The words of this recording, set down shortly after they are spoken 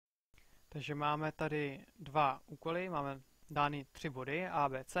Takže máme tady dva úkoly, máme dány 3 body A,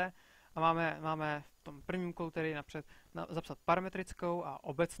 B, C a máme v tom prvním úkolu tedy napřed zapsat parametrickou a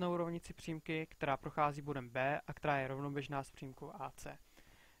obecnou rovnici přímky, která prochází bodem B a která je rovnoběžná s přímkou AC.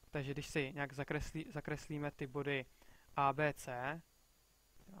 Takže když si nějak zakreslíme ty body A, B, C,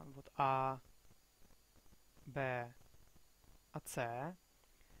 máme bod A, B a C,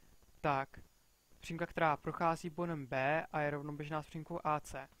 tak přímka, která prochází bodem B a je rovnoběžná s přímkou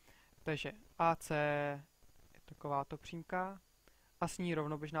AC. Takže AC je takováto přímka a s ní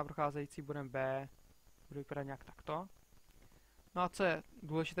rovnoběžná procházející bodem B bude vypadat nějak takto. No a co je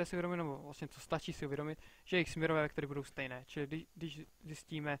důležité si uvědomit, nebo vlastně co stačí si uvědomit, že jejich směrové vektory budou stejné. Čili když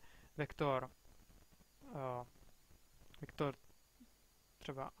zjistíme vektor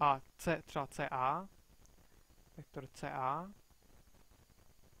třeba třeba CA, vektor CA,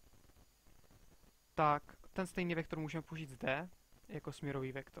 tak ten stejný vektor můžeme použít zde jako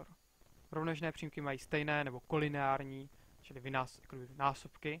směrový vektor. Rovnoměžné přímky mají stejné nebo kolineární, čili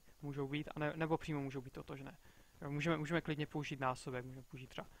násobky můžou být, nebo přímo můžou být totožné. Můžeme klidně použít násobek, můžeme použít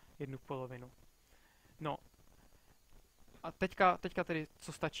třeba 1/2. No a teďka tedy,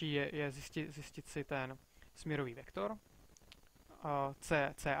 co stačí, je zjistit si ten směrový vektor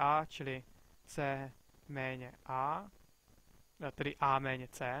CA, čili C méně A, tedy A méně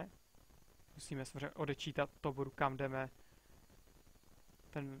C. Musíme samozřejmě odečítat to bodu, kam jdeme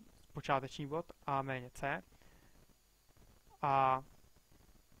ten počáteční bod A méně C. A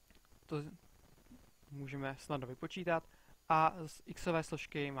to můžeme snadno vypočítat. A z xové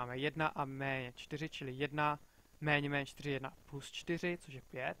složky máme 1 a méně 4, čili 1 méně 4, 1 plus 4, což je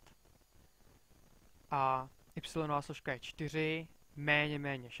 5. A y složka je 4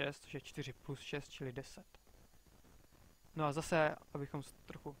 méně 6, což je 4 plus 6, čili 10. No a zase, abychom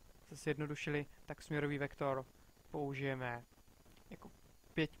trochu zjednodušili, tak směrový vektor použijeme jako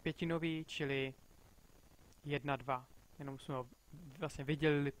pětinový, čili 1, 2. Jenom jsme ho vlastně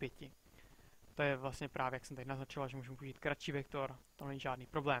vydělili 5. To je vlastně právě, jak jsem tady naznačila, že můžeme použít kratší vektor, to není žádný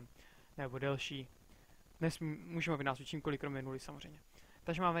problém, nebo delší. Můžeme vynásobit čímkoliv, kromě nuly samozřejmě.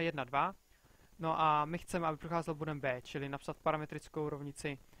 Takže máme 1, 2. No a my chceme, aby procházel bodem B, čili napsat parametrickou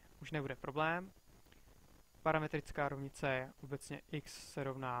rovnici už nebude problém. Parametrická rovnice je obecně x se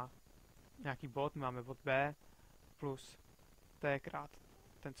rovná nějaký bod, my máme bod B, plus t krát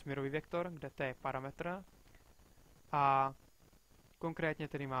ten směrový vektor, kde t je parametr. A konkrétně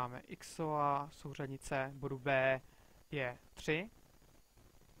tedy máme xová souřadnice bodu B je 3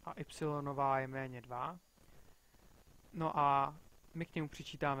 a y je méně 2. No a my k němu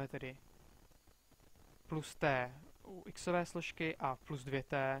přičítáme tedy plus t u xové složky a plus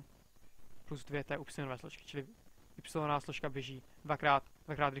 2t u y složky, čili y složka běží dvakrát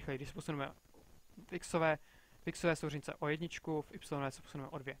rychleji. Když se posuneme v xové souřadnice o 1, v y se posuneme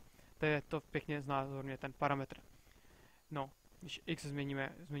o 2. To je to pěkně znázorňuje ten parametr. No, když x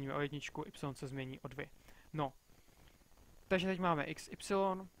změníme o 1, y se změní o 2. No, takže teď máme x,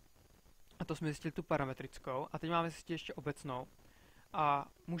 y, a to jsme zjistili tu parametrickou, a teď máme zjistit ještě obecnou. A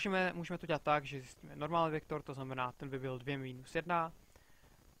můžeme to dělat tak, že zjistíme normálový vektor, to znamená, ten by byl 2 minus 1,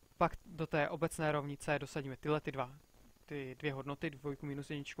 pak do té obecné rovnice dosadíme ty dvě hodnoty, 2 minus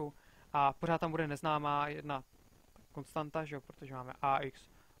 1, a pořád tam bude neznámá jedna konstanta, že jo, protože máme ax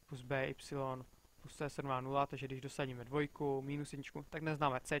plus by plus c se rovná 0, takže když dosadíme 2 minus 1, tak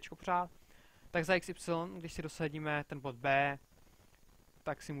neznáme c pořád. Tak za xy, když si dosadíme ten bod b,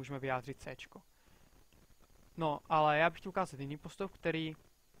 tak si můžeme vyjádřit c. No, ale já bych chtěl ukázat jiný postup, který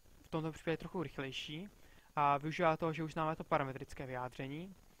v tomto případě je trochu rychlejší a využívá toho, že už známe to parametrické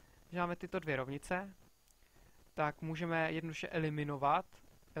vyjádření. Když máme tyto dvě rovnice, tak můžeme jednoduše eliminovat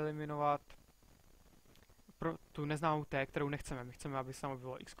pro tu neznámou t, kterou nechceme. My chceme, aby samo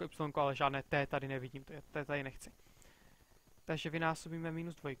bylo x, y, ale žádné t tady nevidím, to je t tady nechci. Takže vynásobíme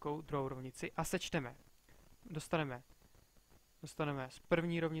minus 2 druhou rovnici a sečteme. Dostaneme z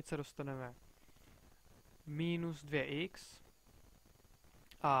první rovnice dostaneme minus 2x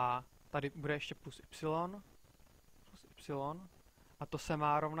a tady bude ještě plus y a to se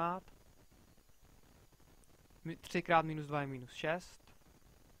má rovnat 3 krát minus 2 je minus 6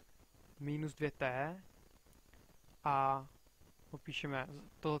 minus 2t a popíšeme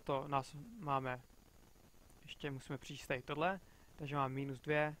tohoto nás máme ještě musíme přijít tady tohle, takže máme minus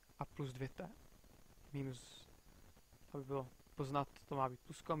 2 a plus 2t minus, aby bylo poznat, to má být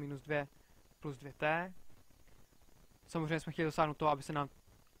plusko, minus 2 plus 2t. Samozřejmě jsme chtěli dosáhnout toho, aby se nám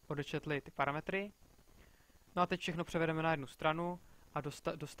odečetly ty parametry. No a teď všechno převedeme na jednu stranu a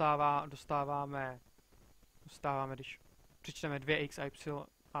dostáváme, když přičteme 2x a y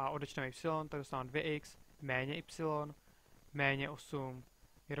a odečteme y, tak dostáváme 2x méně y méně 8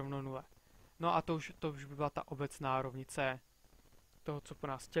 je rovno 0. No a to už by byla ta obecná rovnice toho, co po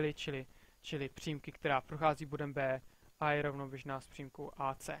nás chtěli, čili přímky, která prochází bodem B a je rovnoběžná s přímkou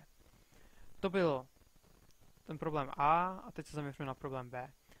AC. To byl ten problém A a teď se zaměříme na problém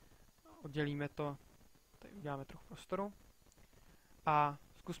B. Oddělíme to, tady uděláme trochu prostoru a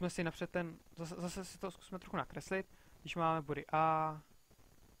zkusme si napřed zase si to zkusme trochu nakreslit, když máme body A,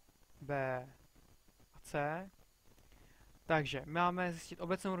 B a C. Takže máme zjistit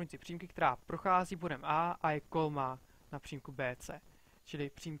obecnou rovnici přímky, která prochází bodem A je kolmá na přímku BC. Čili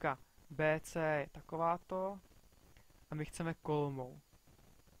přímka BC je takováto a my chceme kolmou.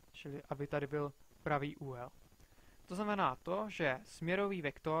 Čili aby tady byl pravý úhel. To znamená to, že směrový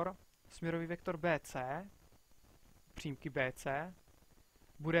vektor BC, přímky BC,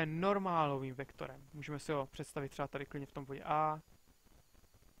 bude normálovým vektorem. Můžeme si ho představit třeba tady klidně v tom bodě A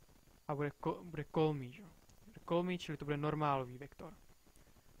bude kolmý, že? Kolmý, čili to bude normálový vektor.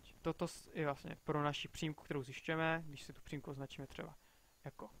 Toto je vlastně pro naši přímku, kterou zjišťujeme, když si tu přímku označíme třeba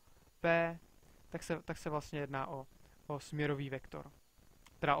jako P, tak se vlastně jedná o směrový vektor,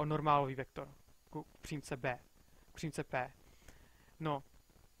 teda o normálový vektor k přímce B, k přímce P. No,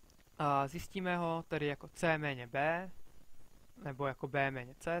 a zjistíme ho tedy jako C méně B, nebo jako B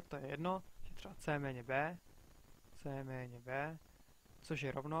méně C, to je jedno, že třeba C méně B, což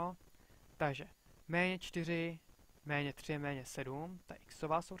je rovno, takže méně 4, méně 3 je méně 7, ta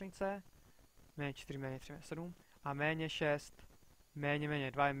xová souřadnice, méně 4, méně 3, méně 7, a méně 6,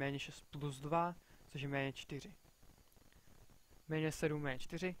 méně 2 je méně 6 plus 2, což je méně 4. Méně 7, méně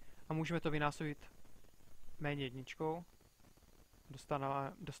 4, a můžeme to vynásobit méně jedničkou,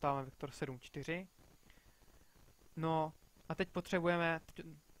 dostáváme vektor 7, 4. No a teď potřebujeme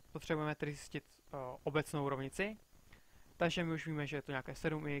tedy zjistit obecnou rovnici, takže my už víme, že je to nějaké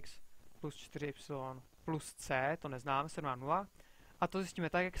 7x plus 4y plus c, to neznáme, 7 0. A to zjistíme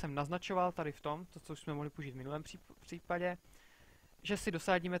tak, jak jsem naznačoval tady v tom, to, co už jsme mohli použít v minulém případě, že si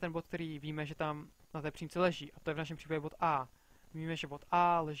dosadíme ten bod, který víme, že tam na té přímce leží, a to je v našem případě bod A. Víme, že bod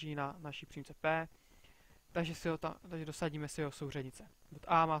A leží na naší přímce P, takže dosadíme si jeho souřadnice. Bod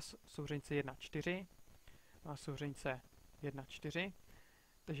A má souřadnice 1, 4, má souřadnice 1, 4,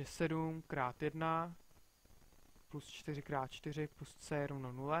 takže 7 krát 1 plus 4 krát 4 plus c je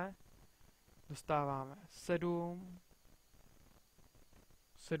rovno 0. Dostáváme 7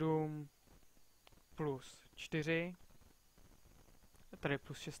 plus 4, tady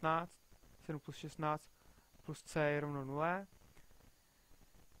plus 16, 7 plus 16 plus c je rovno 0.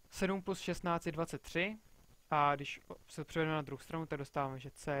 7 plus 16 je 23 a když se převedeme na druhou stranu, tak dostáváme,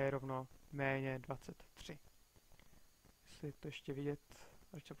 že c je rovno méně 23. Jestli to ještě vidět,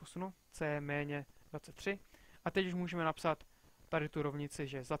 když se posunu, c je méně 23. A teď už můžeme napsat tady tu rovnici,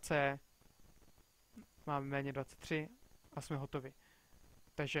 že za c máme méně 23 a jsme hotovi.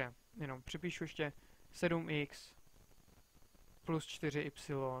 Takže jenom připíšu ještě 7x plus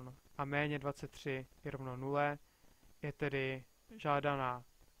 4y a méně 23 je rovno 0. Je tedy žádaná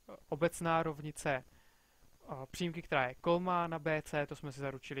obecná rovnice přímky, která je kolmá na BC, to jsme si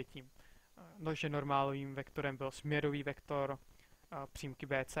zaručili tím, že normálovým vektorem byl směrový vektor přímky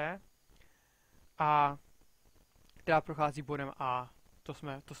BC, a která prochází bodem A. To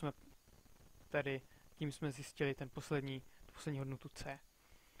jsme tedy, tím jsme zjistili tu poslední hodnotu C.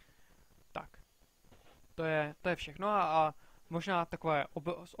 Tak, to je všechno a možná takové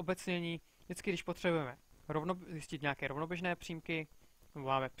zobecnění, vždycky když potřebujeme zjistit nějaké rovnoběžné přímky,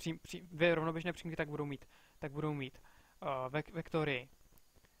 máme dvě rovnoběžné přímky, tak budou mít vektory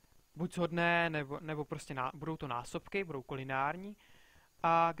buď shodné, nebo prostě budou to násobky, budou kolinární.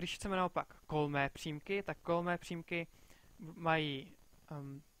 A když chceme naopak kolmé přímky, tak kolmé přímky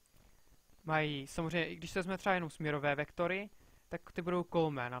mají samozřejmě, i když se vezme třeba jenom směrové vektory, tak ty budou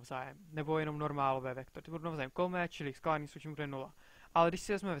kolmé navzájem, nebo jenom normálové vektory. Ty budou navzájem kolmé, čili skalární součin bude 0. Ale když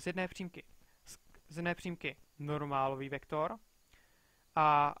si vezmeme z jedné přímky normálový vektor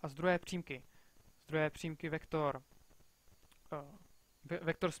a z druhé přímky vektor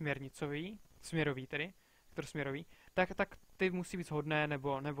směrový tedy, vektor směrový, tak ty musí být shodné,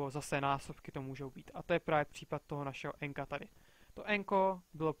 nebo zase násobky to můžou být. A to je právě případ toho našeho nka tady. To nko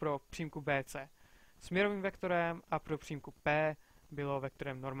bylo pro přímku BC směrovým vektorem a pro přímku P bylo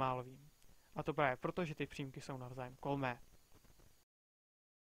vektorem normálovým. A to právě proto, že ty přímky jsou navzájem kolmé.